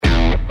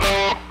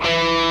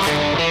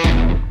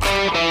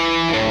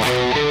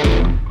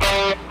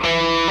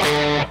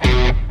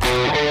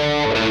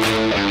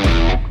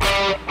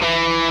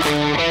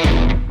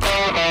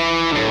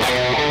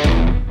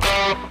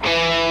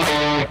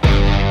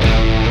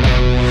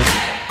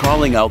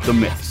calling out the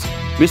myths,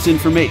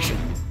 misinformation,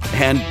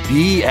 and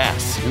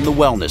BS in the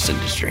wellness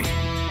industry.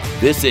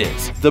 This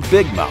is the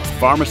Big Mouth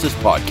Pharmacist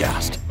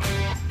Podcast.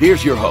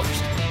 Here's your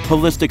host,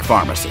 holistic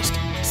pharmacist,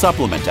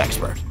 supplement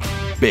expert,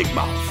 Big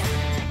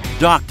Mouth,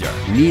 Dr.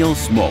 Neil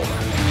Smoller.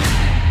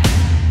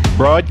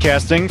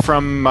 Broadcasting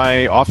from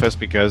my office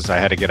because I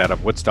had to get out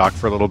of Woodstock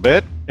for a little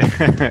bit.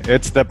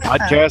 It's the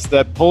podcast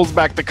that pulls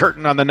back the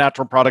curtain on the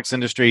natural products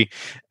industry,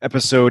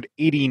 episode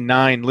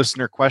 89,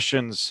 listener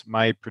questions.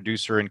 My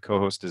producer and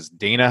co-host is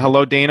Dana.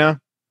 Hello,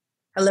 Dana.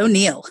 Hello,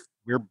 Neil.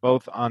 We're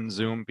both on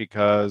Zoom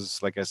because,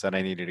 like I said,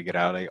 I needed to get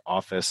out of the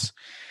office.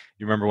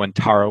 You remember when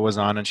Tara was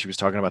on and she was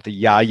talking about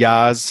the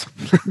yayas?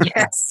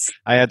 Yes.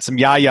 I had some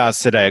yayas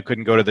today. I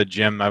couldn't go to the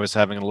gym. I was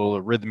having a little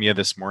arrhythmia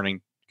this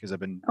morning because I've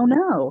been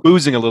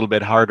boozing a little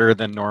bit harder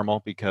than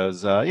normal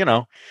because,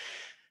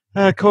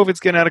 COVID's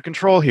getting out of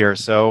control here.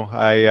 So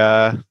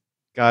I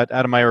got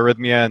out of my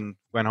arrhythmia and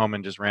went home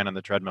and just ran on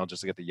the treadmill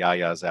just to get the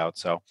yayas out.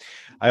 So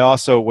I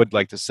also would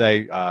like to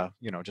say,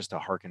 just to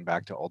harken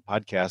back to old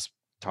podcasts,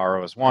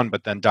 Taro is one,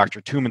 but then Dr.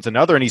 Tuman's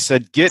another, and he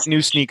said, get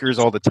new sneakers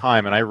all the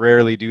time. And I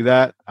rarely do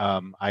that.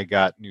 I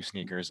got new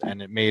sneakers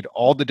and it made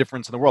all the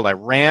difference in the world. I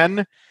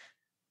ran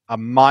a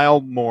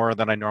mile more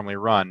than I normally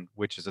run,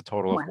 which is a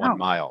total of 1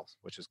 mile,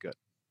 which is good.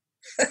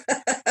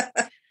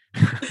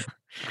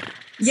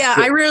 Yeah,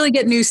 I rarely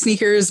get new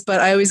sneakers, but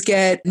I always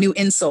get new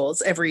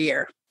insoles every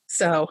year.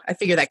 So I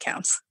figure that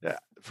counts. Yeah,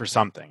 for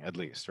something at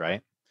least,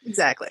 right?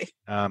 Exactly.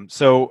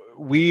 So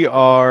we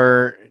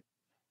are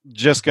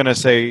just going to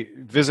say,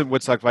 visit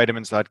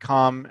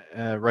woodstockvitamins.com,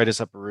 write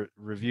us up a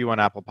review on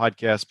Apple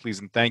Podcasts, please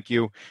and thank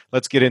you.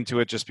 Let's get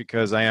into it just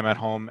because I am at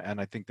home and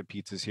I think the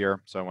pizza's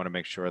here. So I want to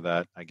make sure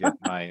that I get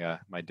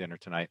my dinner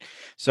tonight.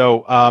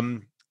 So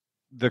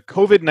the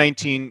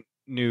COVID-19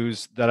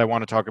 news that I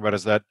want to talk about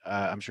is that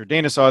I'm sure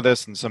Dana saw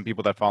this and some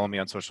people that follow me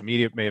on social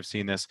media may have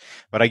seen this,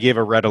 but I gave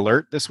a red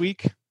alert this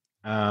week.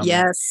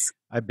 Yes.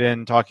 I've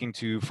been talking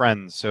to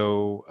friends,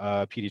 so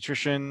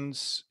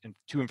pediatricians,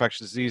 2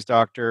 infectious disease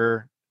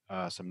doctor,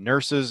 some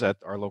nurses at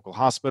our local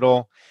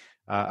hospital,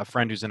 a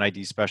friend who's an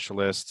ID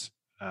specialist,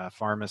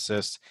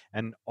 pharmacist,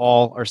 and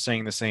all are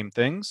saying the same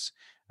things.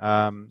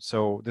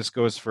 So this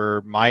goes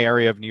for my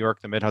area of New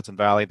York, the Mid-Hudson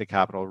Valley, the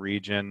Capital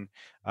Region.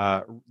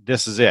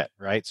 This is it,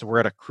 right? So we're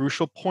at a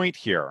crucial point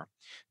here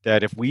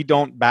that if we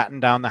don't batten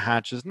down the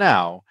hatches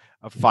now,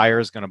 a fire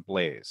is going to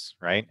blaze,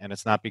 right? And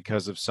it's not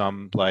because of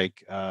some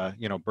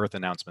birth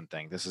announcement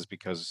thing. This is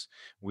because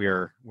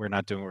we're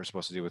not doing what we're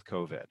supposed to do with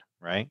COVID,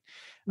 right?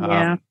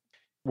 Yeah.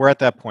 We're at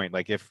that point.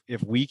 Like if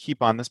we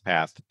keep on this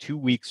path, 2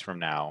 weeks from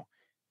now,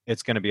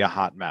 it's going to be a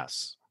hot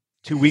mess.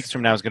 2 weeks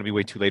from now is going to be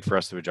way too late for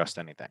us to adjust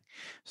anything.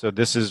 So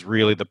this is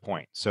really the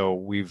point. So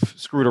we've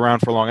screwed around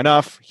for long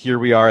enough. Here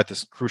we are at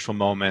this crucial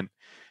moment,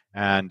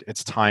 and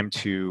it's time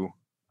to,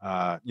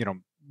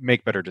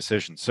 make better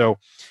decisions. So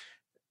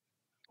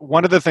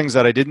one of the things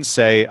that I didn't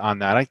say on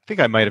that, I think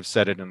I might have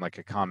said it in like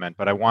a comment,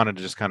 but I wanted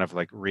to just kind of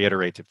like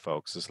reiterate to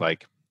folks is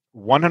like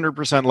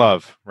 100%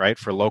 love, right,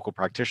 for local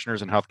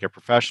practitioners and healthcare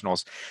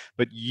professionals.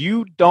 But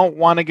you don't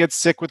want to get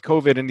sick with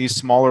COVID in these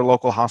smaller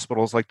local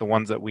hospitals like the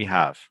ones that we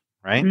have,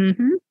 right?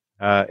 Mm-hmm.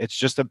 It's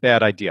just a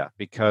bad idea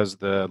because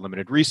the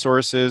limited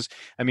resources.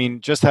 I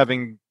mean, just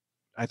having,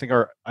 I think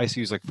our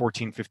ICU is like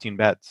 14, 15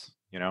 beds,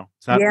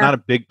 it's not a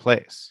big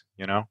place,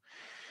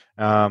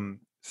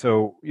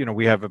 So,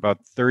 we have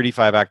about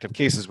 35 active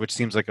cases, which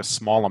seems like a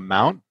small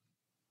amount.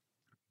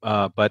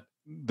 But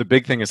the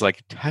big thing is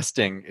like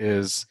testing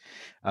is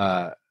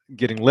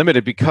getting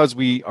limited because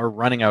we are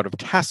running out of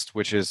tests,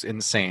 which is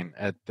insane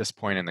at this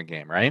point in the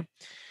game, right?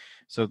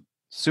 So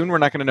soon we're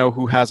not going to know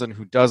who has it and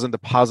who doesn't. The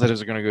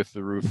positives are going to go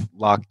through the roof,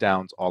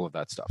 lockdowns, all of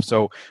that stuff.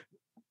 So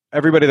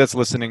everybody that's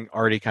listening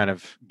already kind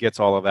of gets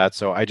all of that.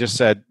 So I just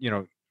said,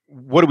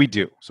 what do we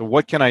do? So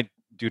what can I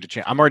do to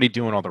change? I'm already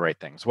doing all the right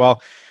things.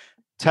 Well,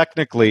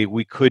 technically,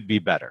 we could be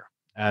better.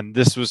 And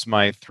this was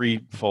my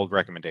 3-fold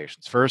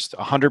recommendations. First,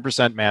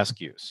 100% mask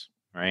use,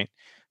 right?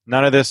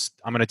 None of this,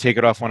 I'm going to take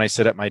it off when I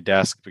sit at my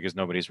desk because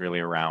nobody's really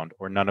around,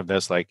 or none of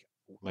this like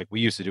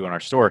we used to do in our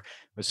store.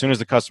 As soon as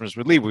the customers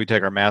would leave, we'd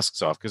take our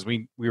masks off because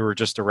we were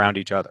just around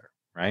each other,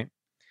 right?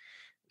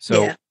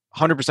 So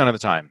 100% of the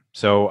time.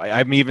 So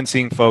I'm even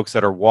seeing folks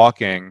that are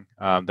walking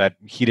that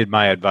heeded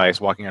my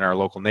advice, walking in our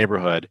local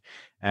neighborhood,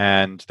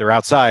 and they're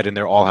outside and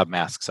they all have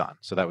masks on.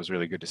 So that was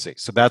really good to see.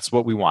 So that's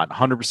what we want,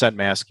 100%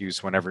 mask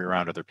use whenever you're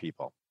around other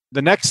people.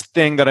 The next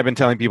thing that I've been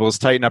telling people is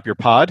tighten up your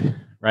pod,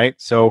 right?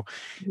 So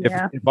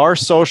if our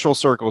social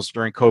circles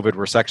during COVID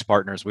were sex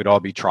partners, we'd all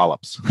be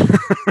trollops.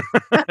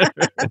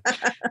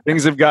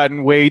 Things have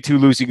gotten way too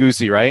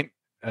loosey-goosey, right?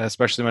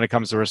 Especially when it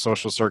comes to our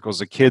social circles.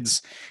 The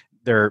kids,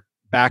 they're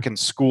back in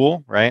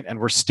school, right? And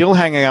we're still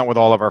hanging out with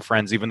all of our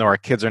friends, even though our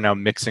kids are now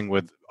mixing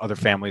with other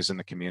families in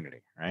the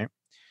community, right?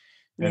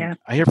 And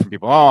I hear from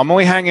people, I'm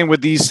only hanging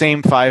with these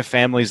same 5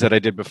 families that I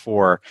did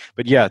before.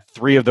 But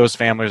 3 of those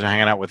families are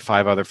hanging out with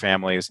 5 other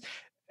families.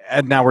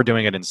 And now we're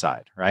doing it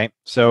inside, right?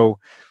 So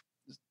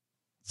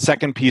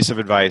second piece of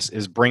advice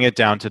is bring it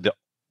down to the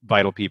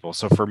vital people.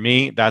 So for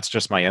me, that's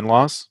just my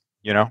in-laws.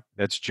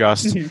 That's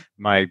just Mhm.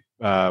 my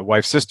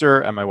wife's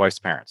sister and my wife's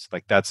parents.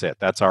 Like, that's it.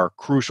 That's our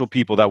crucial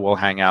people that we'll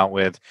hang out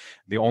with,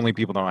 the only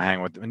people that we'll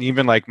hang with. And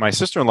even like my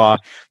sister-in-law,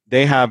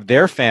 they have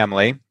their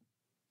family,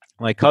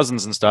 like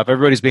cousins and stuff.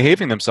 Everybody's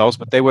behaving themselves,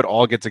 but they would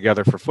all get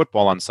together for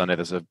football on Sunday.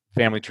 There's a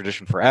family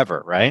tradition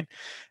forever, right?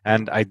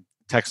 And I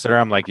texted her,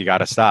 I'm like, you got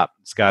to stop.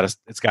 It's got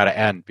to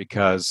end,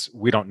 because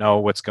we don't know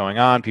what's going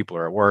on. People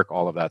are at work,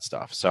 all of that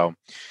stuff. So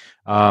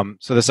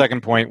the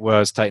second point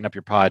was tighten up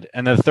your pod.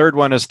 And the third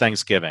one is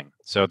Thanksgiving.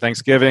 So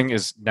Thanksgiving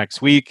is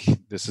next week.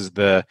 This is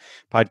the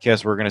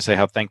podcast where we're going to say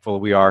how thankful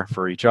we are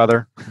for each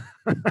other,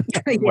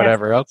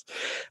 whatever else.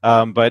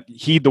 But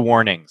heed the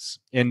warnings.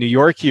 In New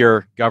York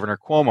here, Governor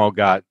Cuomo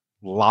got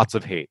lots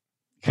of hate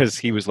because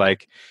he was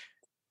like,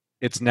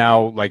 it's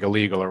now like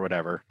illegal or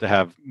whatever to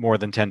have more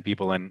than 10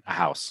 people in a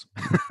house.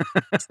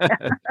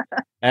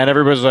 And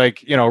everybody's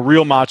like,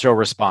 real macho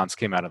response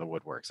came out of the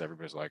woodworks.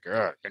 Everybody's like,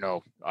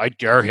 I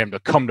dare him to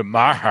come to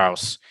my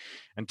house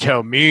and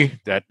tell me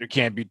that there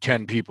can't be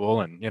 10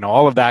 people. And,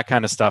 all of that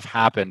kind of stuff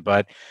happened.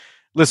 But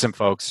listen,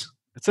 folks,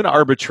 it's an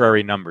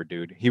arbitrary number,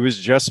 dude. He was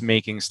just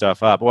making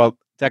stuff up. Well,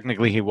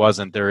 technically he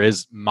wasn't. There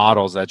is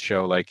models that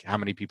show like how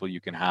many people you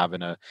can have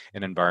in an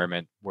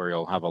environment where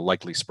you'll have a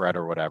likely spread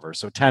or whatever.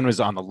 So 10 was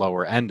on the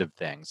lower end of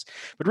things.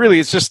 But really,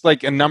 it's just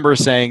like a number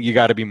saying you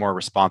got to be more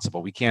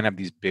responsible. We can't have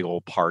these big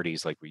old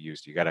parties like we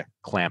used to. You got to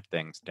clamp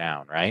things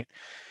down, right?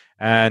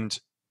 And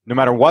no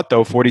matter what,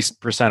 though,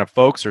 40% of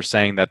folks are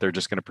saying that they're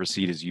just going to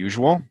proceed as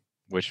usual,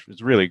 which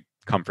is really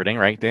comforting,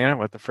 right, Dana?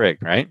 What the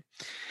frig, right?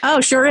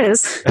 Oh, sure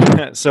is.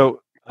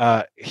 So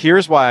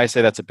here's why I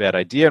say that's a bad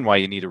idea and why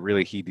you need to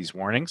really heed these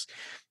warnings.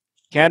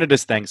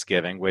 Canada's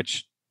Thanksgiving,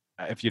 which,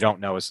 if you don't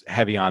know, is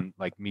heavy on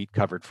like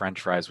meat-covered French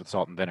fries with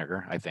salt and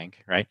vinegar, I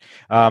think, right?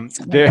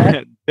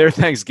 Their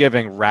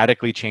Thanksgiving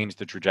radically changed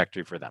the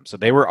trajectory for them. So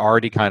they were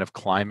already kind of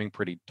climbing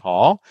pretty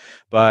tall,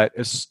 but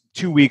it's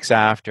 2 weeks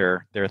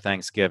after their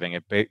Thanksgiving,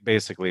 it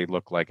basically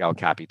looked like El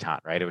Capitan,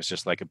 right? It was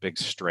just like a big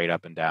straight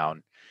up and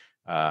down.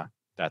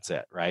 That's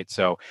it, right?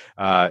 So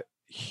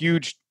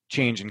huge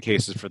change in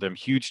cases for them,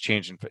 huge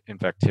change in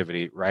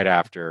infectivity right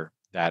after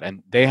that.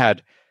 And they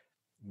had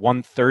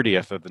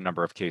 1/30 of the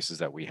number of cases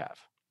that we have,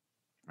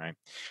 right?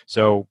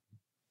 So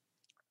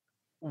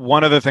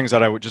one of the things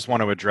that I would just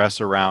want to address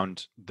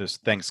around this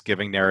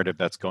Thanksgiving narrative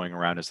that's going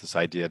around is this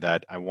idea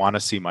that I want to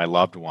see my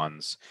loved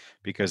ones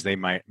because they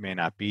may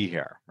not be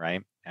here,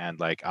 right? And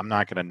like, I'm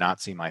not going to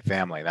not see my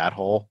family. That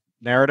whole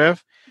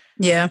narrative.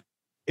 Yeah.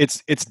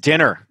 It's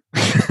dinner.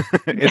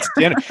 It's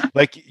dinner.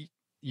 Like,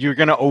 you're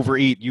going to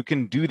overeat. You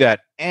can do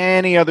that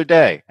any other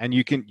day. And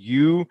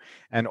you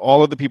and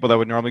all of the people that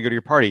would normally go to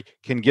your party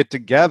can get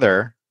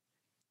together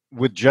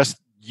with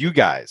just you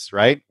guys,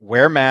 right?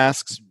 Wear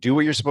masks, do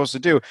what you're supposed to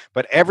do.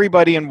 But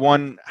everybody in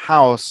one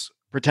house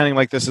pretending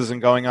like this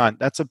isn't going on,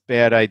 that's a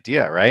bad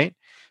idea, right?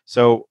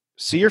 So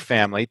see your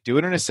family, do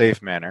it in a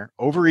safe manner,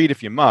 overeat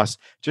if you must,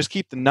 just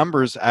keep the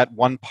numbers at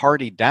one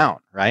party down,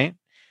 right?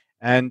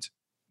 And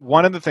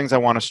one of the things I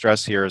want to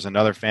stress here is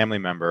another family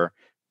member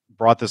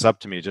brought this up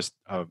to me just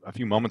a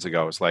few moments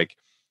ago. It's like,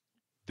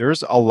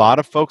 there's a lot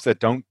of folks that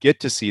don't get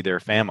to see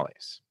their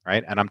families,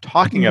 right? And I'm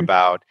talking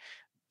about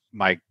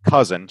my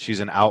cousin.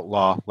 She's an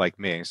outlaw like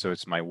me. So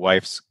it's my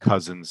wife's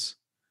cousin's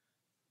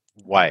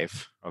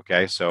wife.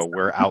 Okay. So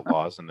we're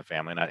outlaws in the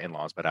family, not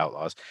in-laws, but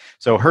outlaws.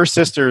 So her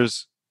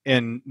sister's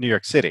in New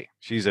York City.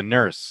 She's a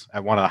nurse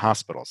at one of the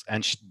hospitals,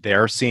 and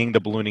they're seeing the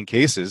ballooning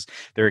cases.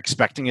 They're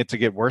expecting it to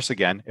get worse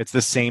again. It's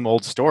the same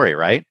old story,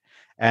 right?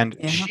 And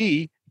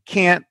she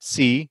can't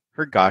see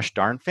her gosh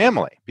darn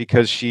family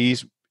because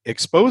she's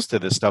exposed to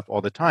this stuff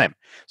all the time.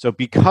 So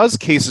because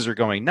cases are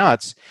going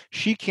nuts,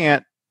 she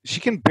can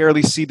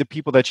barely see the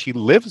people that she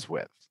lives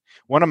with.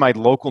 One of my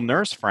local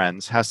nurse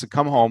friends has to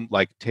come home,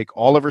 like take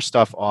all of her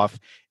stuff off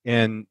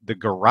in the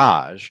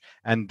garage,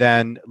 and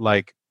then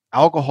like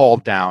alcohol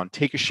down,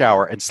 take a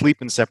shower, and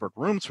sleep in separate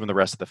rooms from the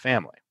rest of the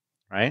family,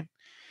 right?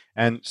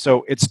 And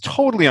so it's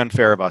totally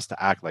unfair of us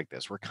to act like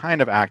this. We're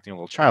kind of acting a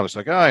little childish,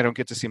 like, oh, I don't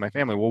get to see my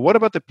family. Well, what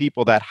about the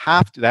people that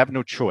have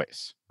no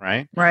choice,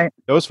 right? Right.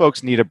 Those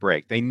folks need a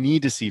break. They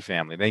need to see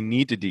family. They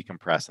need to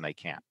decompress, and they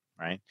can't,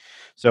 right?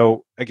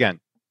 So again,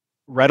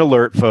 red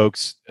alert,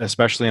 folks,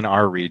 especially in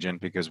our region,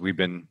 because we've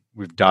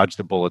dodged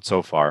the bullet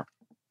so far.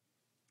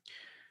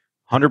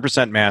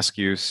 100% mask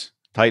use,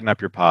 tighten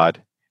up your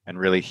pod, and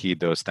really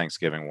heed those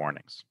Thanksgiving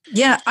warnings.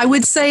 Yeah, I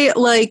would say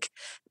like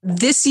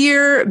this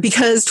year,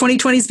 because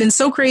 2020 has been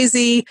so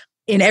crazy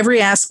in every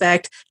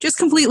aspect, just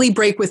completely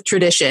break with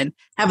tradition.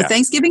 Have a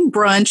Thanksgiving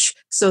brunch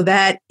so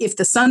that if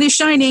the sun is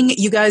shining,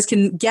 you guys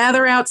can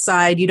gather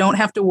outside. You don't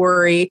have to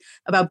worry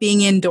about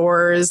being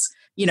indoors,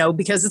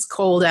 because it's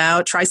cold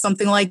out. Try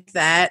something like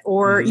that.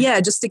 Or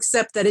just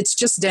accept that it's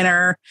just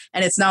dinner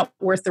and it's not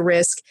worth the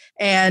risk.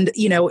 And,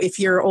 if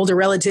your older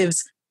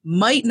relatives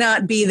might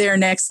not be there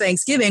next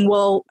Thanksgiving,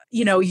 well,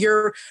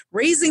 you're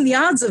raising the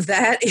odds of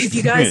that if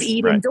you guys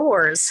eat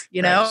indoors,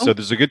 Right. So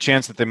there's a good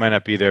chance that they might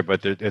not be there,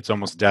 but it's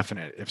almost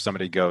definite if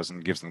somebody goes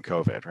and gives them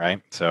COVID,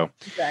 right? So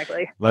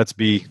exactly. let's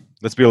be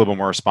let's be a little bit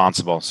more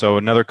responsible. So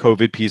another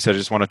COVID piece I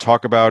just want to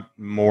talk about,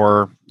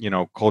 more,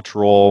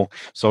 cultural,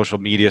 social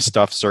media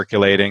stuff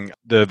circulating.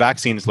 The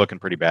vaccine is looking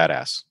pretty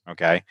badass.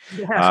 Okay.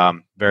 Yeah.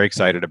 Very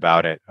excited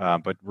about it.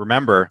 But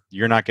remember,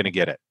 you're not going to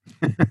get it.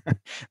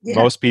 Yeah.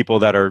 Most people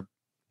that are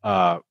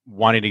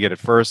wanting to get it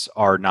first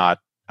are not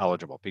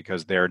eligible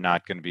because they're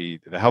not going to be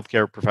the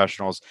healthcare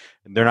professionals,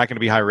 and they're not going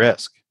to be high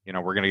risk.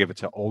 We're going to give it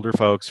to older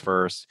folks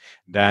first,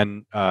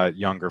 then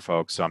younger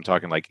folks. So I'm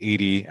talking like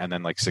 80 and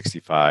then like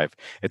 65.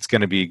 It's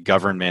going to be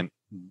government,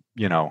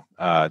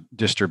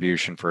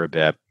 distribution for a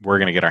bit. We're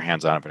going to get our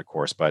hands on it, of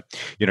course, but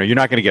you're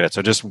not going to get it.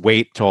 So just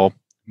wait till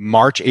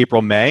March,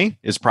 April, May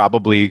is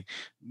probably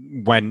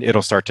when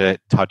it'll start to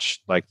touch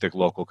like the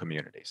local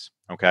communities.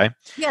 Okay.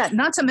 Yeah.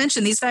 Not to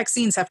mention these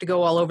vaccines have to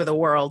go all over the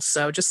world.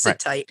 So just sit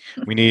tight.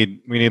 We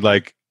need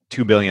like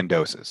 2 billion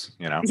doses,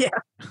 Yeah.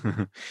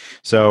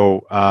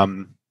 So,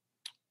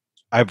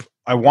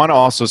 I want to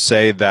also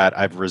say that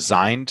I've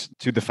resigned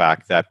to the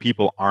fact that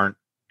people aren't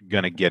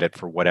going to get it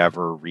for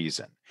whatever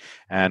reason.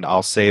 And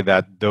I'll say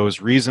that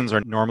those reasons are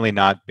normally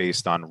not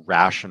based on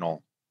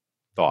rational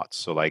thoughts.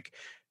 So like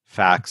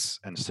facts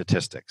and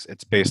statistics.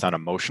 It's based on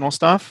emotional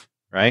stuff,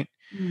 right?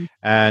 Mm.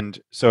 And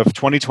so if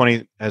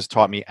 2020 has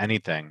taught me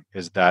anything,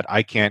 is that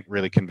I can't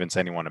really convince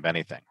anyone of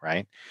anything,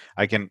 right?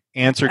 I can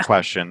answer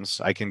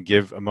questions, I can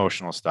give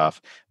emotional stuff,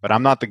 but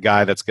I'm not the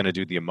guy that's going to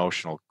do the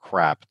emotional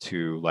crap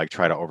to like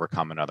try to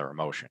overcome another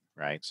emotion,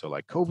 right? So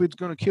like COVID's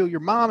going to kill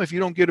your mom if you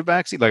don't get a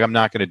vaccine. Like I'm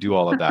not going to do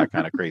all of that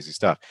kind of crazy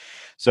stuff.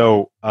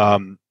 So,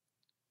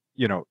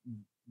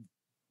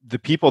 the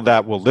people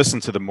that will listen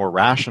to the more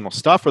rational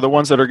stuff are the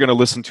ones that are going to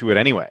listen to it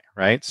anyway,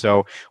 right?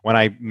 So when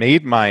I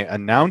made my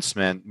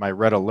announcement, my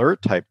red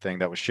alert type thing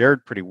that was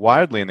shared pretty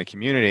widely in the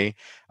community,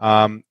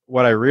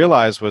 what I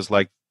realized was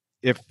like,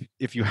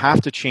 if you have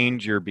to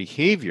change your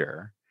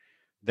behavior,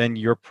 then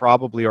you're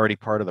probably already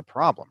part of the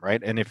problem,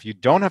 right? And if you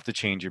don't have to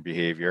change your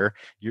behavior,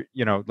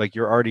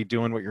 you're already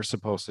doing what you're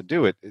supposed to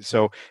do.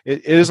 So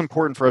it is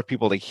important for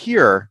people to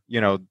hear,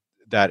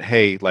 that,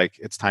 hey, like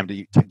it's time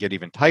to get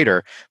even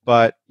tighter.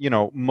 But,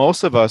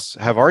 most of us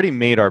have already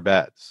made our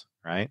beds,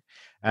 right?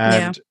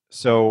 And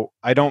so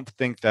I don't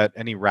think that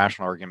any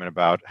rational argument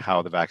about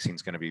how the vaccine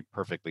is going to be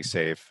perfectly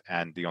safe,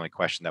 and the only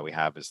question that we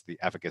have is the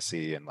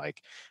efficacy and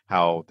like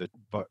how the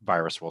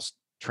virus will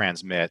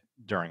transmit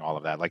during all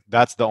of that. Like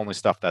that's the only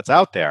stuff that's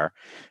out there.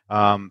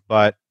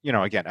 But,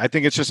 again, I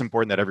think it's just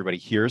important that everybody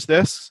hears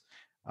this.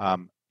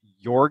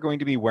 You're going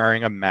to be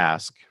wearing a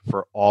mask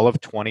for all of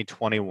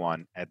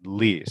 2021 at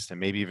least, and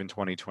maybe even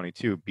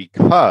 2022,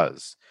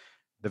 because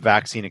the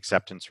vaccine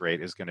acceptance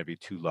rate is going to be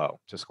too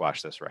low to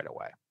squash this right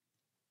away.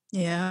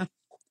 Yeah.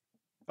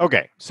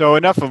 Okay, so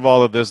enough of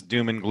all of this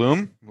doom and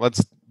gloom.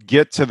 Let's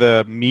get to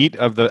the meat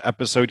of the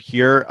episode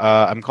here.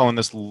 I'm calling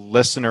this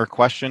listener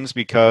questions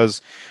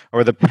because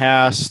over the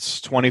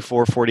past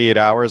 24, 48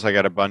 hours, I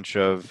got a bunch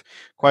of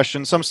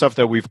questions, some stuff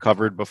that we've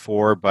covered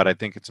before, but I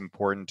think it's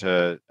important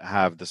to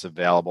have this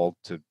available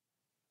to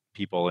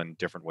people in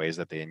different ways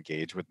that they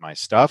engage with my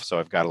stuff. So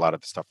I've got a lot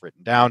of the stuff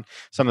written down,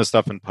 some of the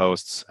stuff in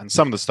posts, and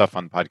some of the stuff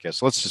on the podcast.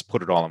 So let's just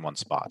put it all in one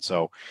spot.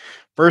 So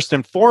first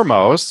and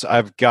foremost,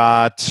 I've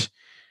got,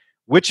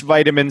 which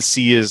vitamin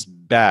C is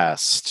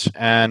best?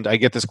 And I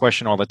get this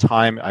question all the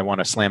time. I want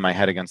to slam my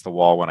head against the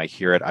wall when I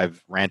hear it.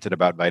 I've ranted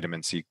about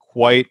vitamin C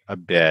quite a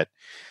bit,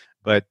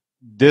 but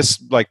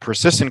this like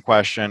persistent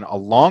question,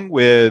 along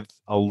with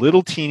a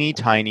little teeny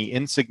tiny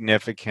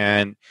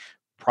insignificant,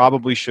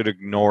 probably should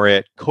ignore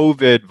it,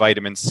 COVID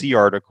vitamin C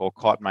article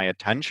caught my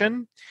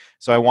attention.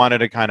 So I wanted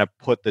to kind of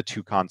put the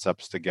two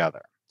concepts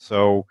together.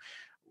 So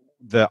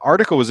the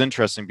article was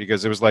interesting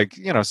because it was like,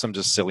 some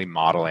just silly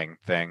modeling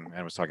thing, and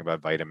it was talking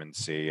about vitamin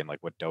C and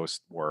like what dose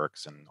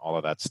works and all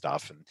of that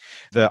stuff. And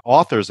the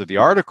authors of the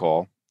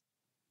article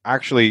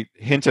actually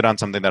hinted on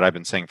something that I've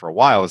been saying for a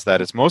while, is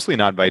that it's mostly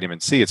not vitamin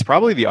C. It's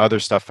probably the other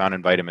stuff found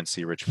in vitamin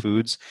C rich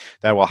foods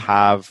that will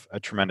have a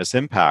tremendous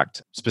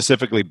impact,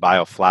 specifically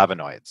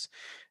bioflavonoids.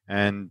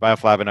 And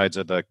bioflavonoids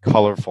are the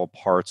colorful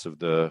parts of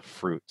the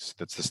fruits.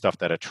 That's the stuff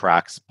that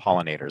attracts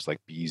pollinators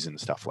like bees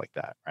and stuff like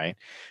that, right?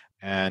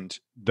 And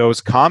those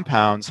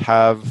compounds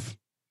have,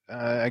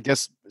 I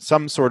guess,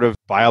 some sort of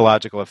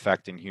biological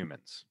effect in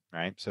humans,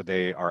 right? So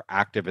they are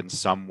active in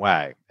some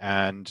way.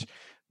 And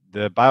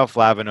the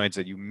bioflavonoids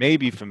that you may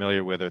be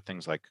familiar with are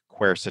things like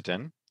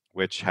quercetin,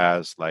 which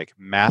has like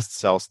mast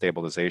cell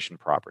stabilization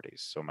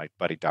properties. So my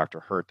buddy Dr.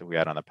 Hurt that we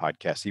had on the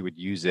podcast, he would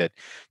use it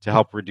to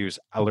help reduce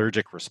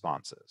allergic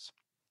responses.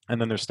 And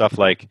then there's stuff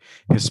like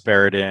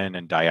hesperidin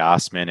and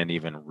diosmin and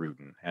even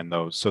rutin. And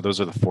those are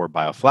the 4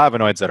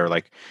 bioflavonoids that are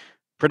like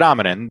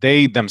predominant.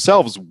 They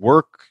themselves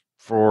work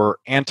for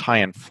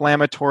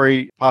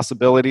anti-inflammatory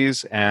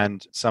possibilities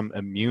and some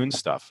immune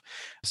stuff,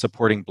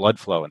 supporting blood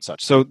flow and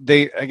such. So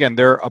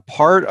they're a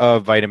part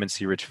of vitamin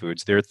C rich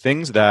foods. They're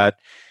things that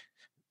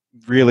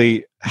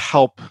really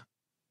help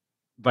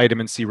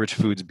vitamin C rich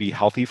foods be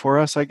healthy for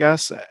us, I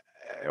guess.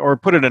 Or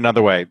put it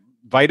another way,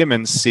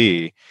 vitamin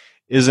C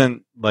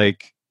isn't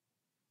like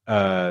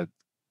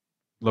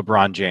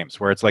LeBron James,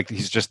 where it's like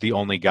he's just the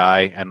only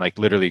guy, and like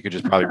literally you could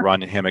just probably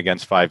run him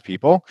against 5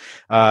 people.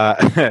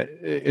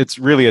 It's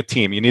really a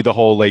team. You need the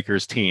whole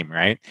Lakers team,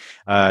 right,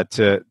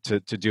 to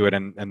do it,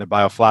 and the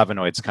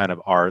bioflavonoids kind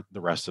of are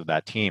the rest of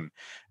that team.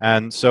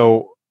 And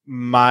so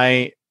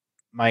my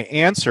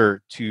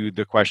answer to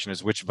the question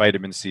is, which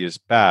vitamin C is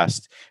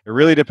best? It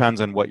really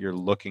depends on what you're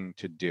looking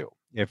to do.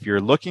 If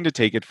you're looking to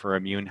take it for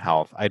immune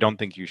health, I don't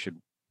think you should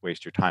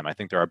waste your time. I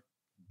think there are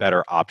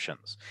better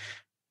options.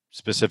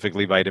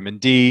 Specifically vitamin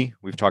D,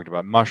 we've talked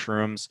about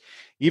mushrooms,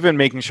 even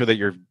making sure that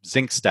your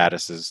zinc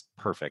status is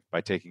perfect by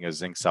taking a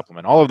zinc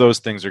supplement. All of those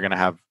things are going to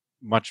have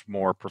much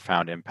more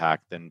profound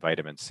impact than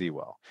vitamin C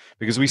will.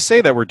 Because we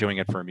say that we're doing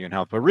it for immune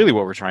health, but really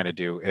what we're trying to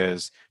do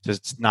is to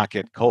not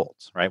get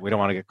colds, right? We don't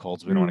want to get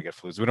colds, we don't want to get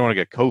flus, we don't want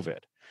to get COVID.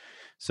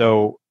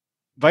 So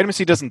vitamin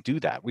C doesn't do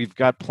that. We've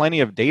got plenty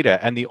of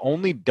data, and the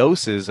only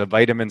doses of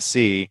vitamin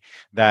C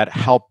that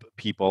help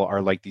people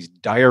are like these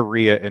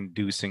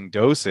diarrhea-inducing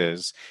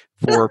doses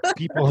for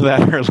people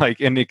that are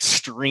like in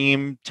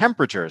extreme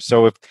temperatures.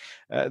 So if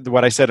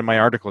what I said in my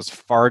article is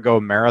Fargo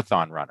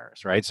marathon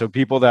runners, right? So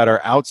people that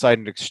are outside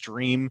in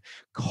extreme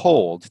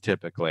cold,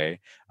 typically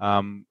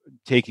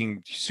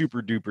taking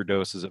super duper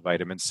doses of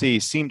vitamin C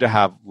seem to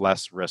have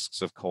less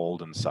risks of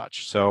cold and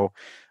such. So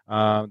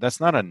that's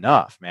not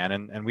enough, man.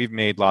 And we've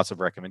made lots of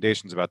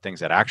recommendations about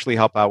things that actually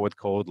help out with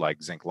cold,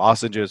 like zinc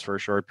lozenges for a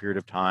short period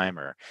of time,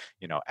 or,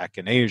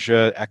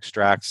 echinacea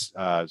extracts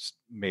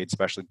made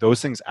specially. Those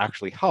things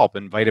actually help,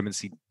 and vitamin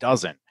C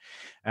doesn't.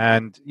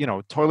 And,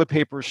 toilet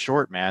paper is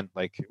short, man.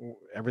 Like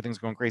everything's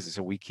going crazy.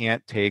 So we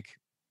can't take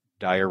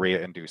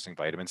diarrhea-inducing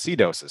vitamin C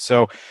doses.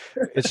 So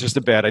it's just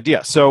a bad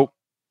idea. So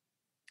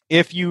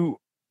if you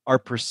are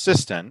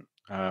persistent,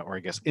 or I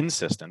guess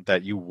insistent,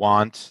 that you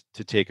want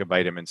to take a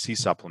vitamin C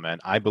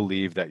supplement, I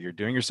believe that you're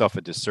doing yourself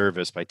a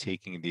disservice by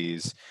taking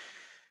these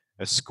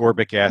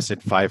ascorbic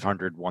acid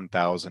 500,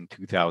 1,000,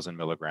 2,000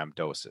 milligram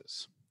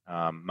doses.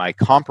 My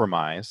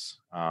compromise,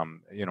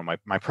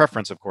 my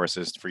preference, of course,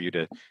 is for you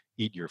to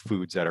eat your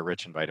foods that are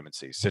rich in vitamin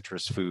C.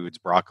 Citrus foods,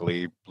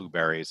 broccoli,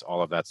 blueberries,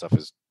 all of that stuff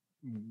is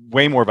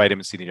way more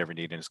vitamin C than you ever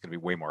need, and it's going to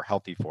be way more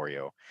healthy for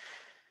you.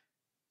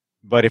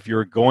 But if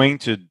you're going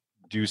to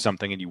do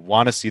something and you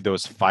want to see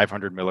those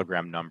 500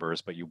 milligram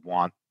numbers, but you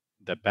want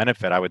the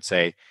benefit, I would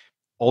say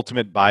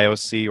Ultimate Bio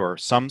C, or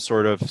some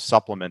sort of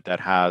supplement that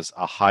has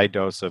a high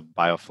dose of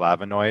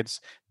bioflavonoids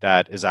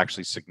that is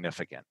actually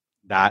significant.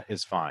 That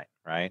is fine,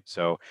 right?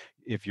 So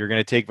if you're going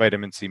to take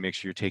vitamin C, make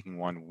sure you're taking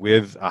one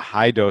with a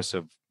high dose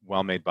of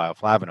well-made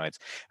bioflavonoids.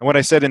 And what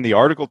I said in the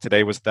article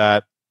today was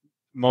that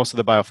most of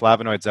the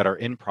bioflavonoids that are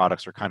in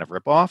products are kind of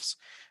ripoffs.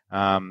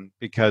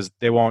 Because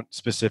they won't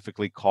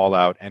specifically call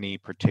out any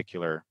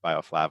particular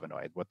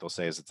bioflavonoid. What they'll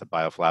say is it's a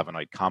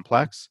bioflavonoid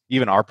complex.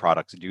 Even our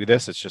products do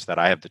this. It's just that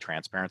I have the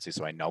transparency,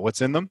 so I know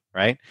what's in them,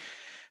 right?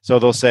 So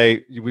they'll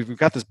say, we've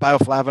got this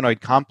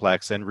bioflavonoid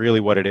complex, and really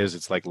what it is,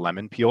 it's like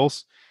lemon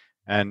peels.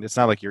 And it's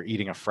not like you're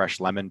eating a fresh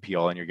lemon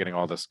peel and you're getting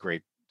all this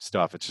great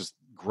stuff. It's just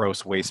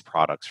gross waste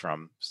products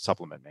from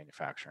supplement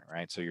manufacturing,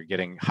 right? So you're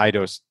getting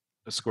high-dose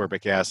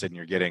ascorbic acid and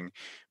you're getting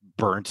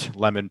burnt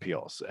lemon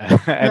peels,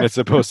 and it's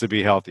supposed to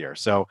be healthier.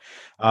 So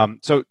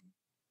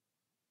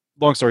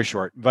long story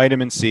short,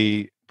 vitamin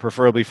C,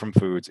 preferably from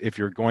foods. If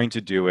you're going to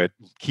do it,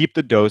 keep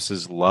the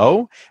doses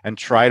low and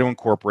try to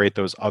incorporate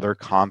those other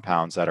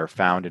compounds that are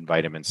found in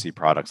vitamin C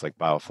products like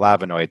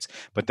bioflavonoids,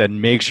 but then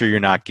make sure you're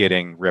not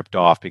getting ripped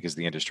off, because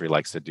the industry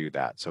likes to do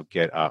that. So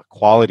get a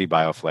quality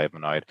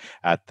bioflavonoid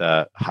at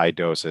the high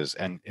doses.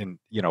 And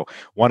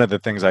one of the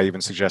things I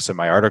even suggest in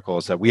my article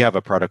is that we have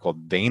a product called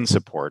Vein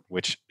Support,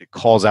 which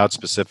calls out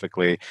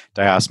specifically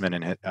diosmin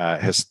and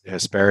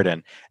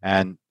hesperidin,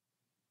 and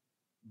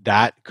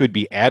that could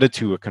be added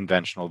to a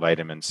conventional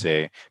vitamin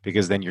C,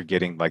 because then you're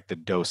getting like the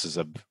doses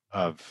of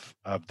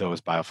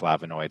those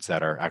bioflavonoids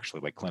that are actually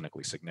like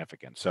clinically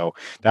significant. So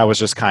that was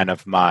just kind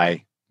of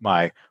my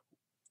 1,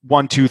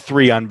 2,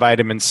 3 on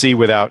vitamin C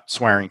without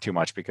swearing too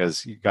much,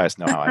 because you guys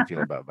know how I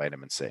feel about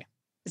vitamin C.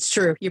 It's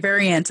true. You're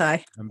very anti.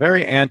 I'm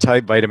very anti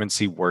vitamin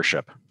C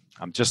worship.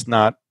 I'm just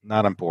not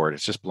on board.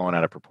 It's just blown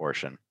out of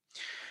proportion.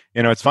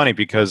 It's funny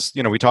because,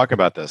 we talk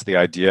about this, the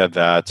idea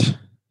that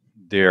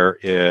there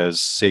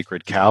is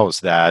sacred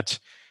cows that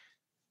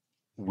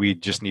we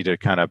just need to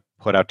kind of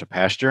put out to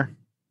pasture,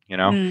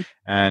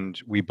 and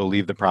we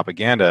believe the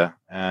propaganda,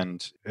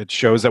 and it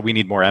shows that we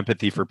need more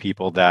empathy for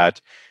people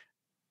that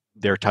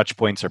their touch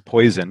points are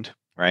poisoned,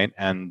 right?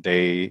 And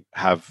they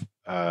have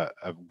a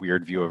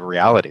weird view of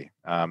reality.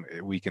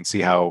 We can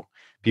see how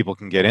people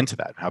can get into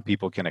that, how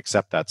people can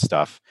accept that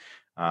stuff,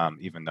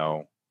 even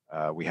though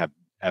we have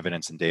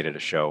evidence and data to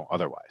show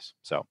otherwise.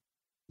 So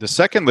the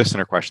second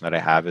listener question that I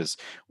have is,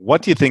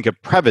 what do you think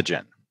of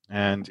Prevagen?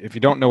 And if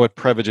you don't know what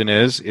Prevagen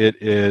is,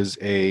 it is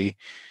a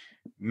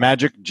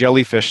magic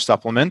jellyfish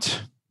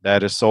supplement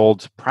that is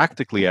sold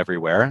practically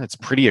everywhere. It's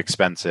pretty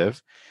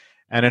expensive,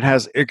 and it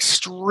has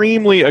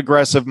extremely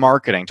aggressive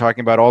marketing,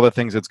 talking about all the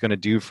things it's going to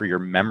do for your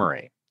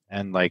memory.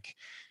 And like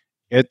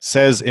it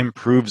says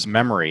improves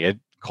memory. It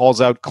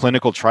calls out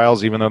clinical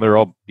trials, even though they're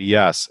all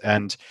BS.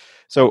 And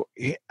So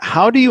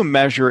how do you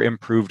measure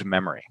improved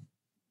memory?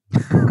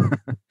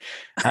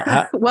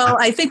 Well,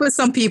 I think with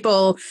some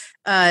people,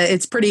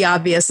 it's pretty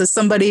obvious. As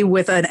somebody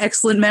with an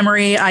excellent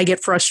memory, I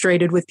get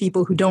frustrated with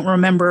people who don't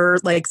remember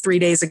like 3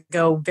 days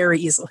ago very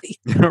easily.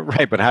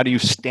 Right, but how do you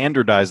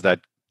standardize that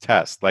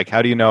test? Like,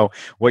 how do you know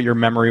what your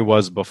memory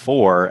was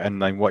before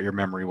and then what your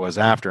memory was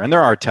after? And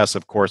there are tests,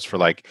 of course, for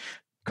like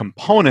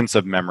components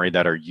of memory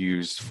that are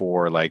used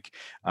for like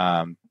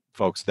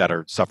folks that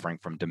are suffering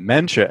from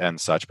dementia and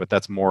such, but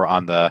that's more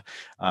on the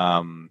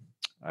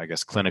I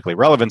guess clinically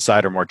relevant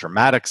side or more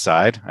dramatic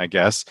side, I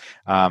guess.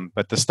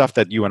 But the stuff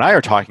that you and I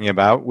are talking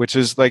about, which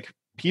is like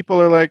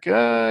people are like,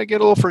 I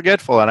get a little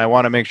forgetful, and I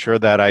want to make sure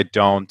that I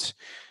don't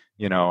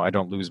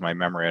lose my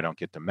memory, I don't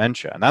get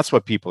dementia. And that's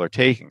what people are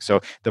taking.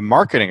 So the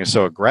marketing is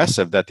so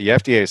aggressive that the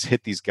FDA has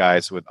hit these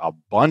guys with a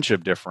bunch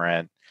of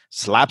different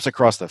slaps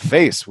across the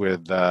face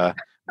with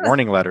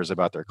warning letters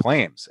about their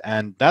claims.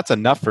 And that's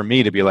enough for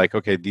me to be like,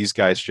 okay, these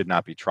guys should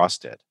not be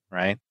trusted,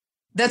 right?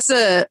 That's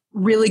a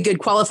really good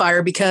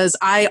qualifier because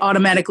I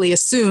automatically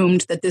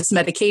assumed that this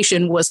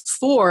medication was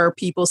for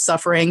people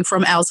suffering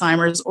from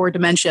Alzheimer's or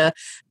dementia.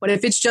 But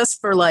if it's just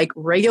for like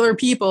regular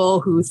people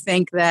who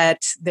think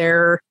that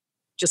they're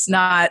just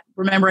not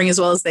remembering as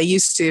well as they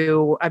used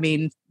to, I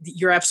mean,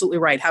 you're absolutely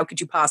right. How could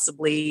you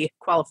possibly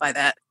qualify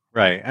that?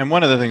 Right. And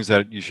one of the things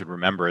that you should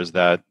remember is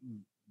that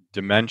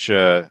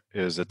dementia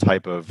is a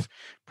type of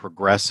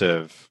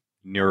progressive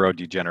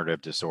neurodegenerative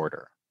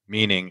disorder,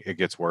 meaning it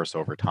gets worse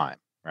over time.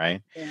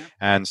 Right. Yeah.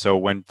 And so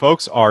when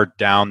folks are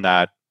down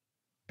that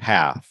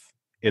path,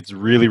 it's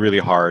really, really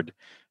hard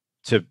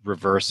to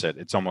reverse it.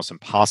 It's almost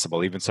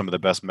impossible. Even some of the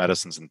best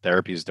medicines and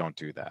therapies don't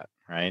do that.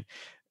 Right.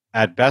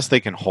 At best,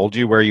 they can hold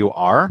you where you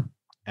are.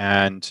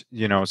 And,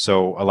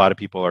 so a lot of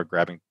people are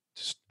grabbing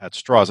at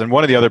straws. And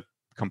one of the other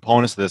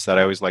components of this that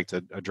I always like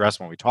to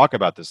address when we talk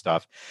about this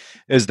stuff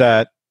is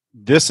that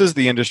this is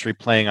the industry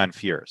playing on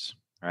fears.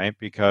 Right?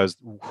 Because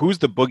who's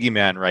the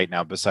boogeyman right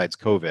now besides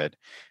COVID?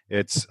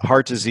 It's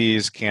heart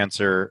disease,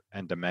 cancer,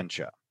 and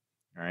dementia,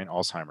 right?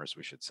 Alzheimer's,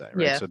 we should say,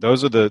 right? Yeah. So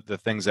those are the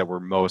things that we're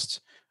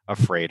most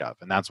afraid of,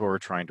 and that's what we're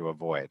trying to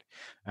avoid.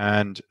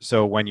 And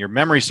so when your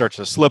memory starts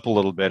to slip a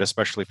little bit,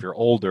 especially if you're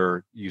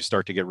older, you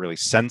start to get really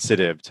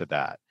sensitive to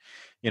that.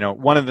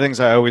 One of the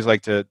things I always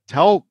like to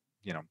tell,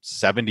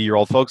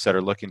 70-year-old folks that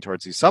are looking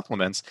towards these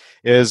supplements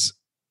is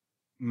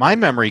my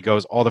memory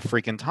goes all the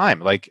freaking time.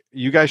 Like,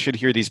 you guys should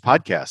hear these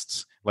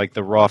podcasts, like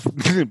the raw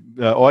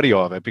audio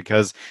of it,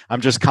 because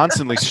I'm just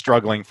constantly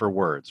struggling for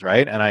words,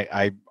 right? And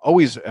I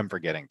always am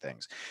forgetting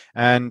things.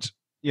 And,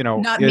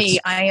 not me.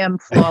 I am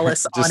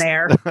flawless on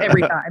air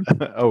every time.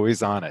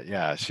 Always on it.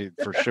 Yeah,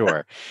 for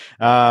sure.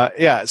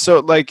 Yeah. So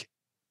like,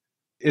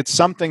 it's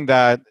something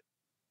that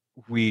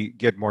we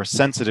get more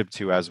sensitive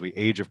to as we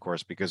age, of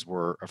course, because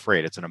we're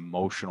afraid. It's an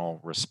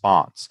emotional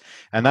response.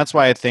 And that's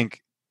why I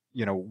think,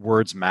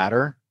 words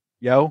matter,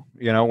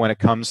 when it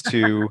comes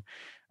to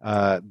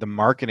the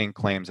marketing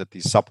claims that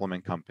these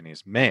supplement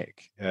companies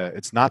make.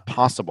 It's not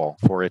possible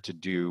for it to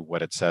do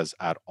what it says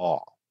at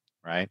all,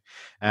 right?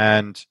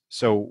 And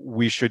so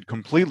we should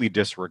completely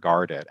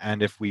disregard it.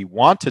 And if we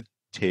want to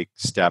take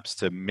steps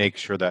to make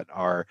sure that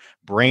our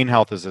brain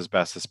health is as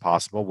best as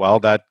possible, well,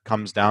 that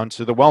comes down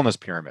to the wellness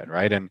pyramid,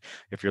 right? And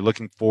if you're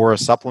looking for a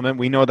supplement,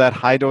 we know that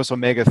high dose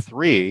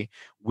omega-3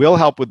 will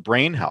help with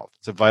brain health.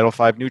 It's a vital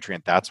 5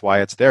 nutrient. That's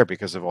why it's there,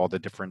 because of all the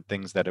different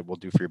things that it will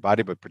do for your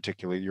body, but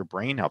particularly your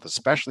brain health,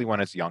 especially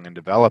when it's young and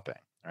developing,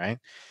 right?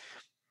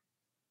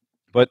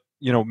 But,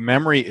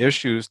 memory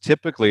issues,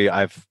 typically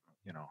in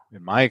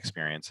my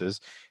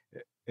experiences,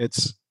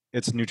 it's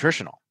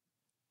nutritional.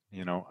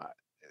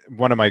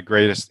 One of my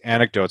greatest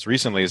anecdotes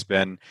recently has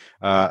been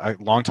a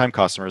longtime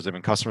customers. They've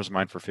been customers of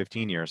mine for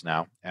 15 years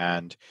now,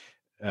 and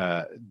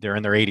they're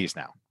in their 80s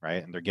now,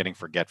 right? And they're getting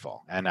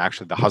forgetful. And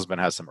actually, the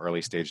husband has some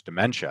early stage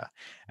dementia.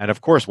 And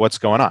of course, what's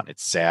going on?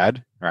 It's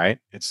sad, right?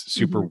 It's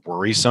super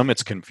worrisome.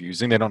 It's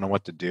confusing. They don't know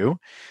what to do.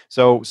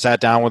 So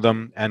sat down with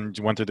them and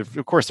went through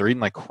of course, they're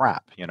eating like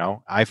crap.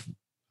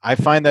 I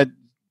find that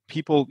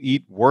people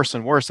eat worse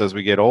and worse as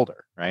we get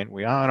older, right?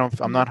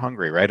 I'm not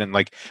hungry, right? And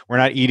like, we're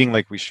not eating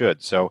like we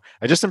should. So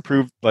I just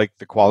improved like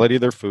the quality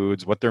of their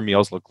foods, what their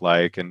meals look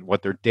like, and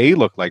what their day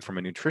looked like from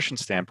a nutrition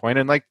standpoint.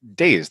 And like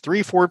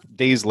 3-4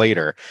 days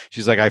later,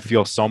 she's like, I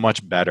feel so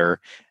much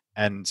better.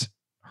 And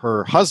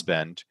her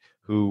husband,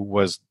 who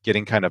was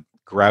getting kind of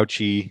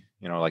grouchy,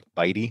 like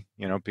bitey,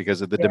 because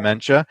of the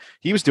dementia,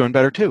 he was doing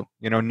better too.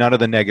 None of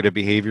the negative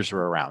behaviors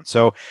were around.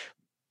 So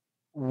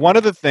one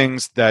of the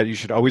things that you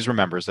should always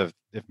remember is that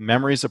if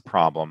memory is a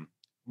problem,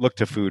 look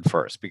to food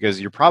first, because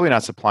you're probably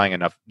not supplying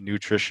enough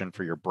nutrition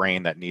for your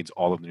brain that needs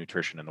all of the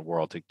nutrition in the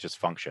world to just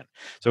function.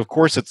 So of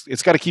course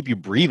it's got to keep you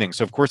breathing.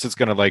 So of course it's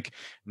going to like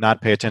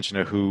not pay attention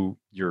to who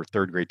your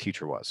third grade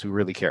teacher was, who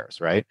really cares,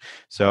 right?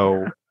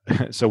 So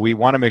we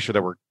want to make sure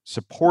that we're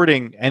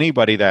supporting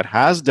anybody that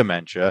has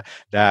dementia,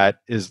 that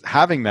is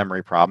having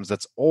memory problems,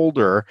 that's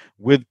older,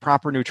 with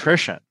proper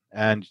nutrition,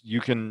 and you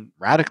can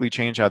radically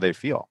change how they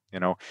feel.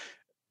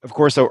 Of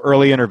course, so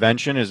early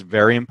intervention is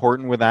very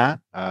important with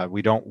that.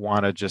 We don't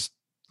want to just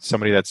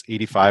somebody that's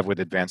 85 with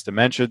advanced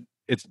dementia,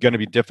 it's going to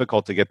be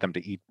difficult to get them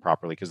to eat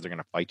properly because they're going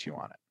to fight you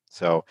on it.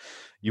 So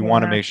you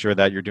want to make sure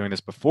that you're doing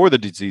this before the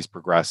disease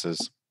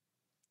progresses,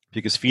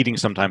 because feeding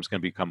sometimes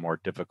can become more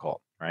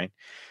difficult, right?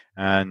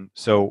 And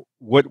so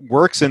what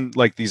works in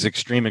like these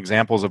extreme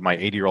examples of my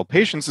 80-year-old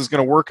patients is going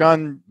to work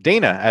on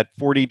Dana at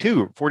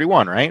 42,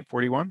 41, right?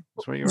 41?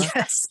 That's what you are?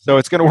 Yes. So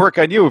it's going to work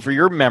on you for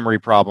your memory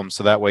problems.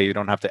 So that way you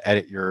don't have to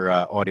edit your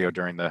audio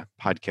during the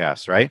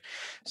podcast, right?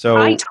 So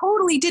I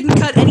totally didn't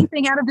cut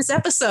anything out of this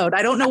episode.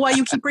 I don't know why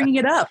you keep bringing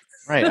it up.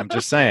 Right. I'm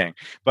just saying.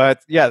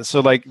 But yeah,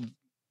 so like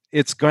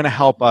it's going to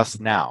help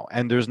us now.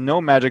 And there's no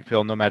magic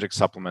pill, no magic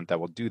supplement that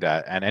will do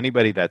that. And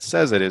anybody that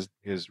says it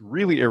is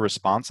really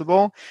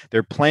irresponsible.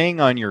 They're playing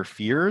on your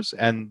fears,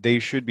 and they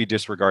should be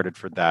disregarded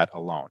for that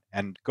alone.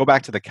 And go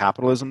back to the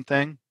capitalism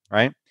thing,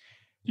 right?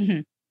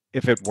 Mm-hmm.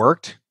 If it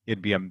worked,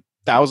 it'd be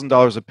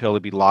 $1,000 a pill to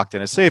be locked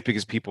in a safe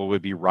because people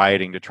would be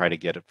rioting to try to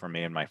get it from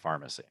me in my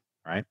pharmacy,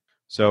 right?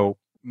 So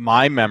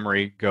my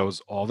memory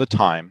goes all the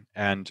time,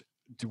 and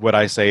would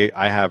I say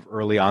I have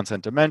early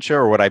onset dementia,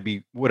 or would I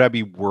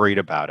be worried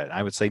about it?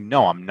 I would say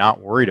no, I'm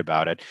not worried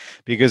about it,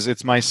 because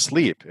it's my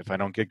sleep. If I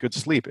don't get good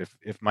sleep,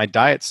 if my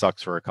diet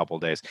sucks for a couple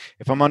of days,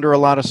 if I'm under a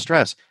lot of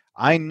stress,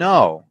 I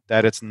know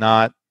that it's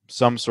not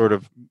some sort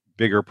of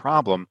bigger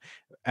problem,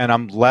 and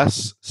I'm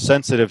less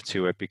sensitive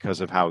to it because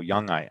of how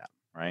young I am,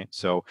 right?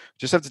 So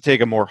just have to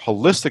take a more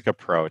holistic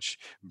approach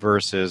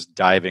versus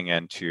diving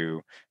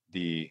into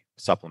the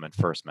supplement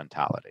first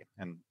mentality,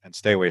 and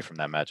stay away from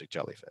that magic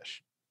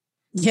jellyfish.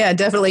 Yeah,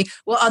 definitely.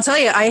 Well, I'll tell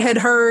you, I had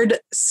heard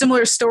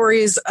similar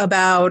stories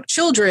about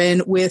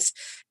children with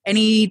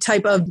any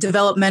type of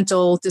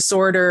developmental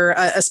disorder,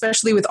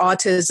 especially with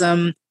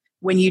autism.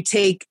 When you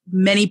take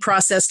many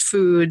processed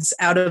foods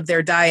out of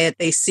their diet,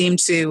 they seem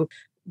to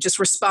just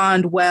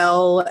respond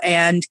well,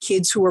 and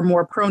kids who are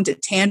more prone to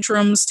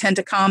tantrums tend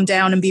to calm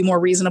down and be more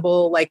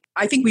reasonable. Like,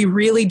 I think we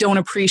really don't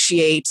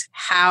appreciate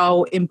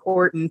how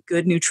important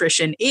good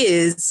nutrition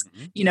is.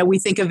 Mm-hmm. You know, we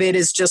think of it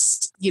as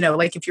just,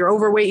 like if you're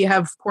overweight, you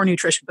have poor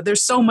nutrition, but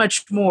there's so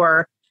much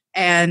more.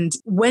 And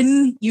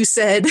when you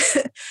said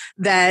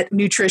that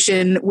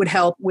nutrition would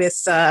help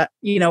with, the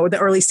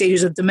early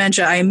stages of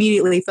dementia, I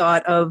immediately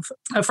thought of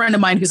a friend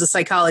of mine who's a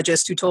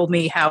psychologist who told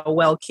me how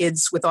well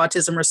kids with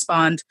autism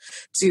respond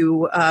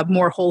to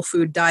more whole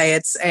food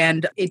diets.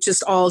 And it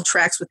just all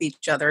tracks with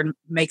each other and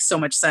makes so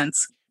much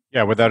sense.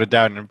 Yeah, without a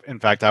doubt. And in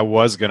fact, I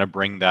was going to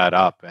bring that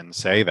up and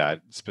say that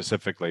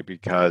specifically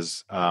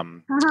because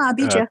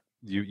beat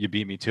you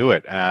beat me to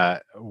it.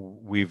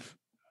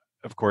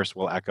 Of course,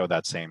 we'll echo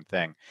that same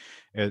thing.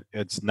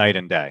 It's night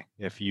and day.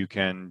 If you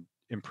can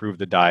improve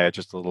the diet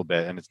just a little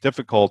bit, and it's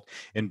difficult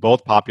in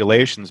both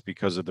populations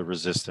because of the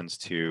resistance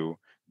to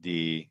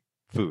the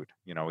food,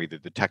 either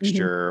the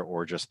texture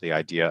or just the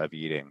idea of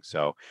eating.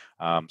 So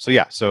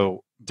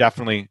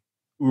definitely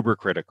uber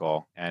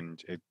critical,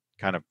 and it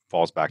kind of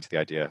falls back to the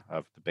idea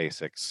of the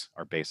basics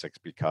are basics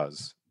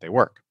because they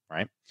work,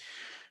 right?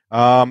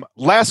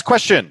 Last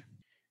question.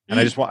 And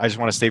I just want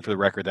to state for the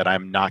record that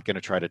I'm not going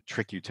to try to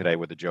trick you today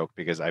with a joke,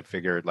 because I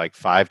figured like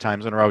 5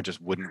 times in a row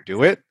just wouldn't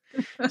do it.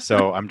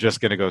 So I'm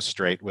just going to go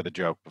straight with a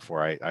joke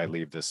before I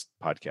leave this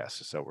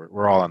podcast. So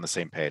we're all on the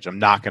same page. I'm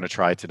not going to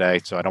try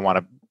today, so I don't want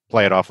to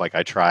play it off like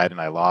I tried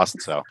and I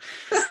lost. So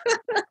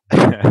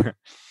it's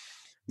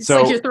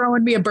like you're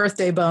throwing me a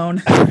birthday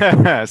bone.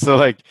 So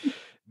like,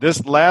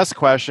 this last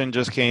question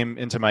just came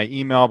into my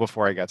email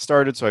before I got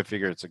started, so I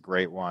figured it's a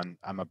great one.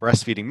 I'm a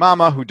breastfeeding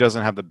mama who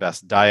doesn't have the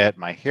best diet.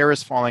 My hair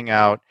is falling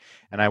out,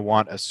 and I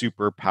want a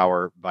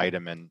superpower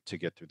vitamin to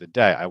get through the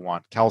day. I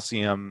want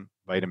calcium,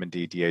 vitamin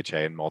D, DHA,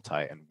 and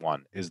multi in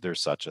one. Is there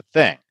such a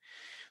thing?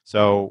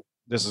 So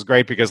this is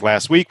great because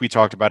last week we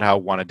talked about how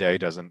one a day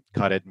doesn't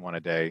cut it and one a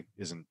day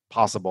isn't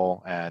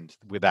possible. And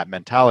with that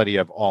mentality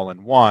of all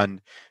in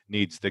one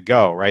needs to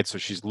go, right? So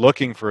she's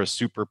looking for a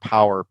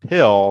superpower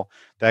pill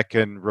that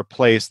can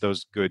replace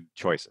those good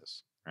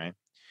choices, right?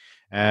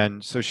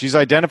 And so she's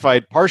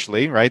identified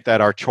partially, right,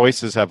 that our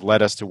choices have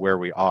led us to where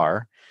we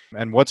are.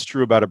 And what's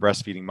true about a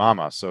breastfeeding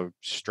mama? So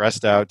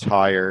stressed out,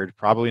 tired,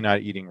 probably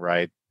not eating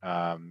right,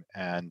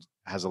 and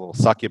has a little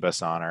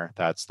succubus on her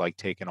that's like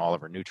taking all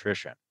of her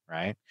nutrition,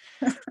 right?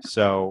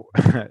 So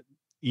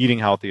eating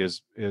healthy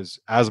is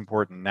as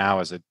important now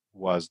as it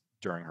was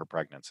during her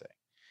pregnancy.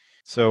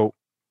 So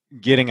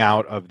getting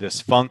out of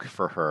this funk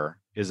for her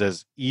is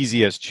as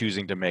easy as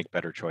choosing to make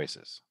better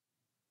choices.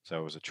 So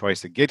it was a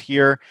choice to get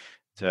here,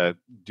 to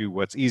do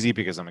what's easy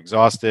because I'm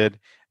exhausted,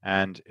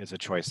 and it's a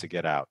choice to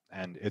get out.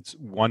 And it's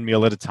one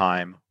meal at a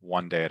time,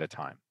 one day at a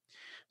time.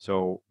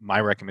 So my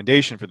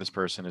recommendation for this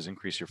person is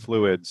increase your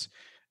fluids,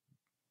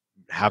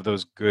 have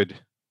those good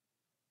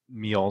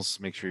meals,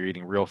 make sure you're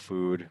eating real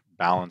food,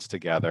 balanced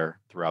together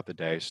throughout the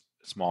day,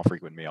 small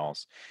frequent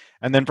meals.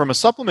 And then from a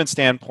supplement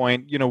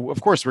standpoint,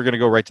 of course, we're going to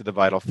go right to the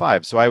Vital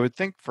 5. So I would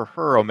think for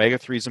her,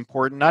 omega-3 is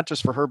important, not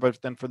just for her,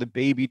 but then for the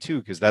baby too,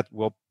 because that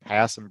will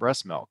pass in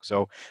breast milk.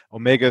 So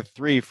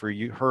omega-3 for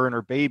her and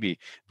her baby.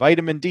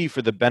 Vitamin D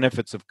for the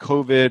benefits of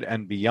COVID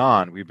and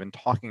beyond. We've been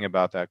talking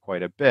about that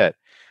quite a bit.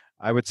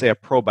 I would say a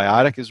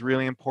probiotic is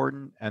really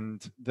important.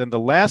 And then the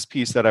last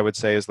piece that I would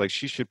say is like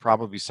she should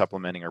probably be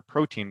supplementing her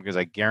protein, because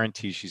I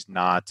guarantee she's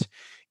not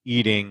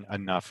eating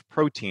enough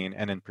protein,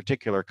 and in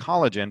particular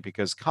collagen,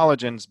 because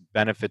collagen's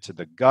benefit to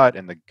the gut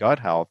and the gut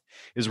health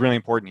is really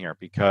important here,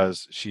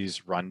 because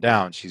she's run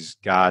down, she's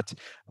got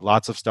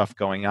lots of stuff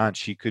going on.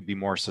 She could be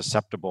more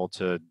susceptible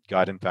to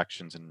gut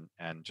infections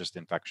and just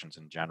infections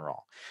in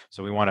general.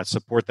 So we want to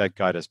support that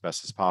gut as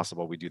best as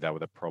possible. We do that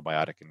with a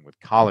probiotic and with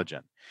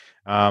collagen.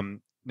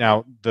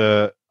 Now,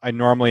 I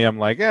normally am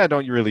like,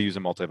 don't you really use a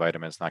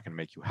multivitamin? It's not going to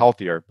make you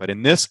healthier. But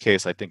in this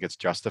case, I think it's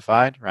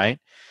justified, right?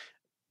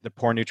 The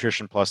Poor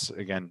Nutrition plus,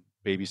 again,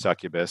 baby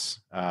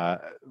succubus,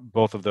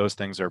 both of those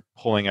things are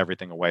pulling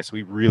everything away. So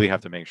we really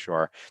have to make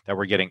sure that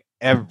we're getting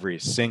every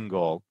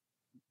single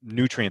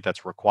nutrient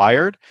that's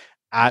required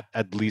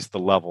at least the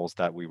levels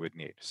that we would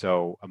need.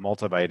 So a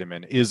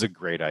multivitamin is a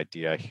great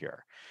idea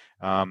here.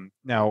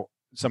 Now,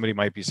 somebody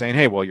might be saying,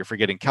 hey, well, you're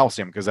forgetting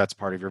calcium because that's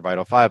part of your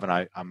Vital 5, and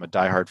I'm a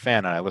diehard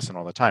fan and I listen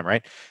all the time,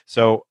 right?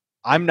 So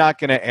I'm not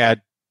going to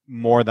add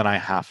more than I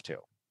have to,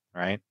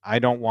 right? I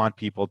don't want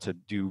people to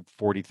do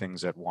 40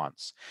 things at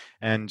once.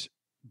 And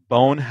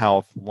bone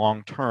health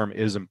long-term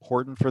is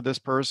important for this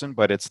person,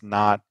 but it's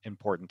not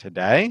important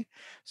today.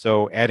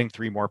 So adding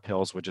 3 more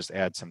pills would just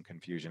add some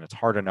confusion. It's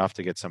hard enough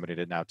to get somebody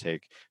to now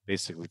take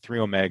basically 3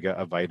 omega,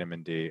 a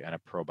vitamin D, and a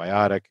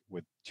probiotic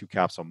with 2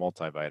 capsule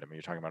multivitamin.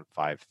 You're talking about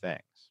 5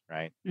 things,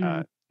 right?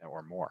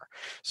 Or more.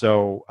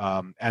 So,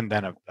 and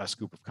then a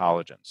scoop of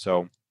collagen.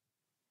 So,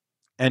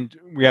 and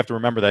we have to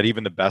remember that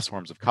even the best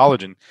forms of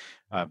collagen,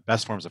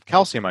 best forms of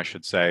calcium, I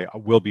should say,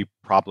 will be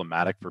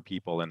problematic for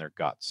people in their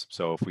guts.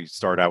 So if we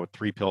start out with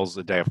 3 pills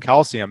a day of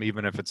calcium,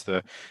 even if it's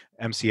the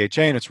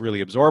MCHA and it's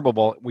really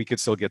absorbable, we could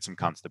still get some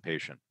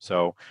constipation.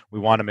 So we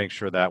want to make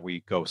sure that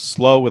we go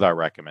slow with our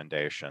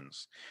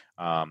recommendations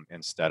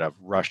instead of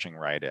rushing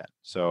right in.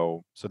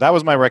 So that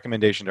was my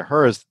recommendation to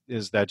her,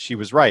 is that she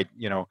was right.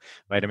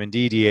 Vitamin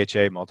D,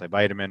 DHA,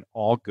 multivitamin,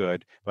 all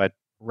good, but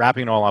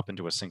wrapping it all up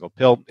into a single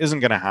pill isn't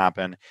going to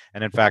happen.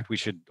 And in fact, we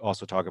should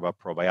also talk about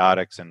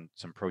probiotics and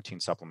some protein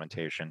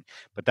supplementation,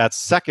 but that's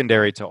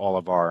secondary to all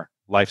of our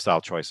lifestyle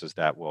choices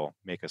that will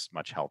make us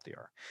much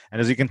healthier. And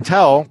as you can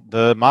tell,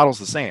 the model's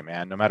the same,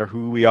 man, no matter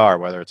who we are,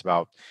 whether it's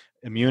about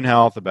immune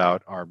health,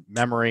 about our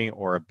memory,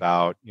 or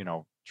about,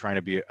 trying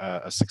to be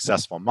a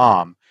successful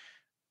mom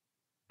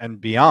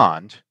and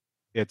beyond,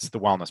 it's the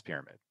wellness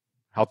pyramid.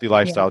 Healthy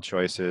lifestyle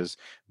choices,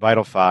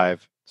 Vital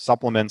 5,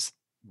 supplements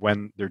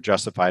when they're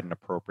justified and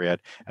appropriate,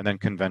 and then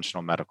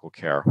conventional medical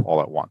care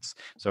all at once.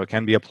 So it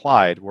can be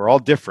applied. We're all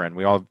different.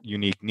 We all have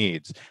unique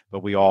needs,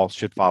 but we all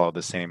should follow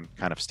the same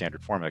kind of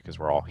standard formula because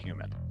we're all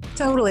human.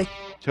 Totally.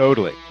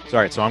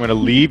 Sorry. So I'm going to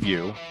leave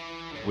you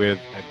with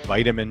a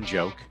vitamin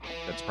joke.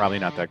 That's probably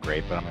not that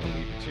great, but I'm going to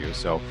leave it to you.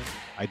 So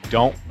I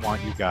don't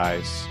want you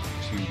guys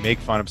to make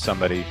fun of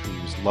somebody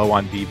who's low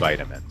on B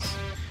vitamins,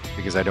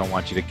 because I don't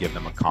want you to give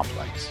them a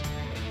complex.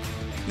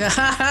 You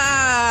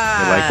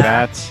like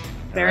that?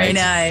 Very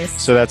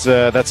nice. So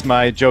that's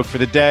my joke for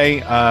the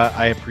day.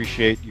 I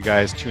appreciate you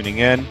guys tuning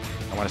in.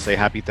 I want to say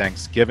happy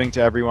Thanksgiving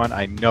to everyone.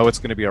 I know it's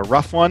going to be a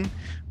rough one,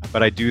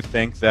 but I do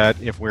think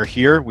that if we're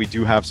here, we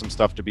do have some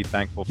stuff to be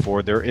thankful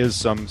for. There is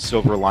some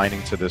silver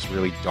lining to this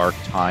really dark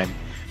time.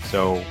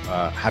 So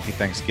happy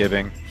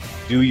Thanksgiving.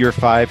 Do your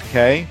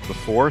 5K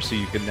before, so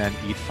you can then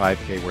eat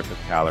 5K worth of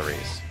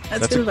calories.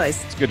 That's good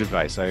advice. It's good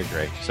advice. I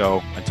agree.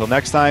 So until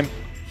next time,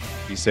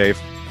 be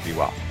safe, be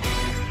well.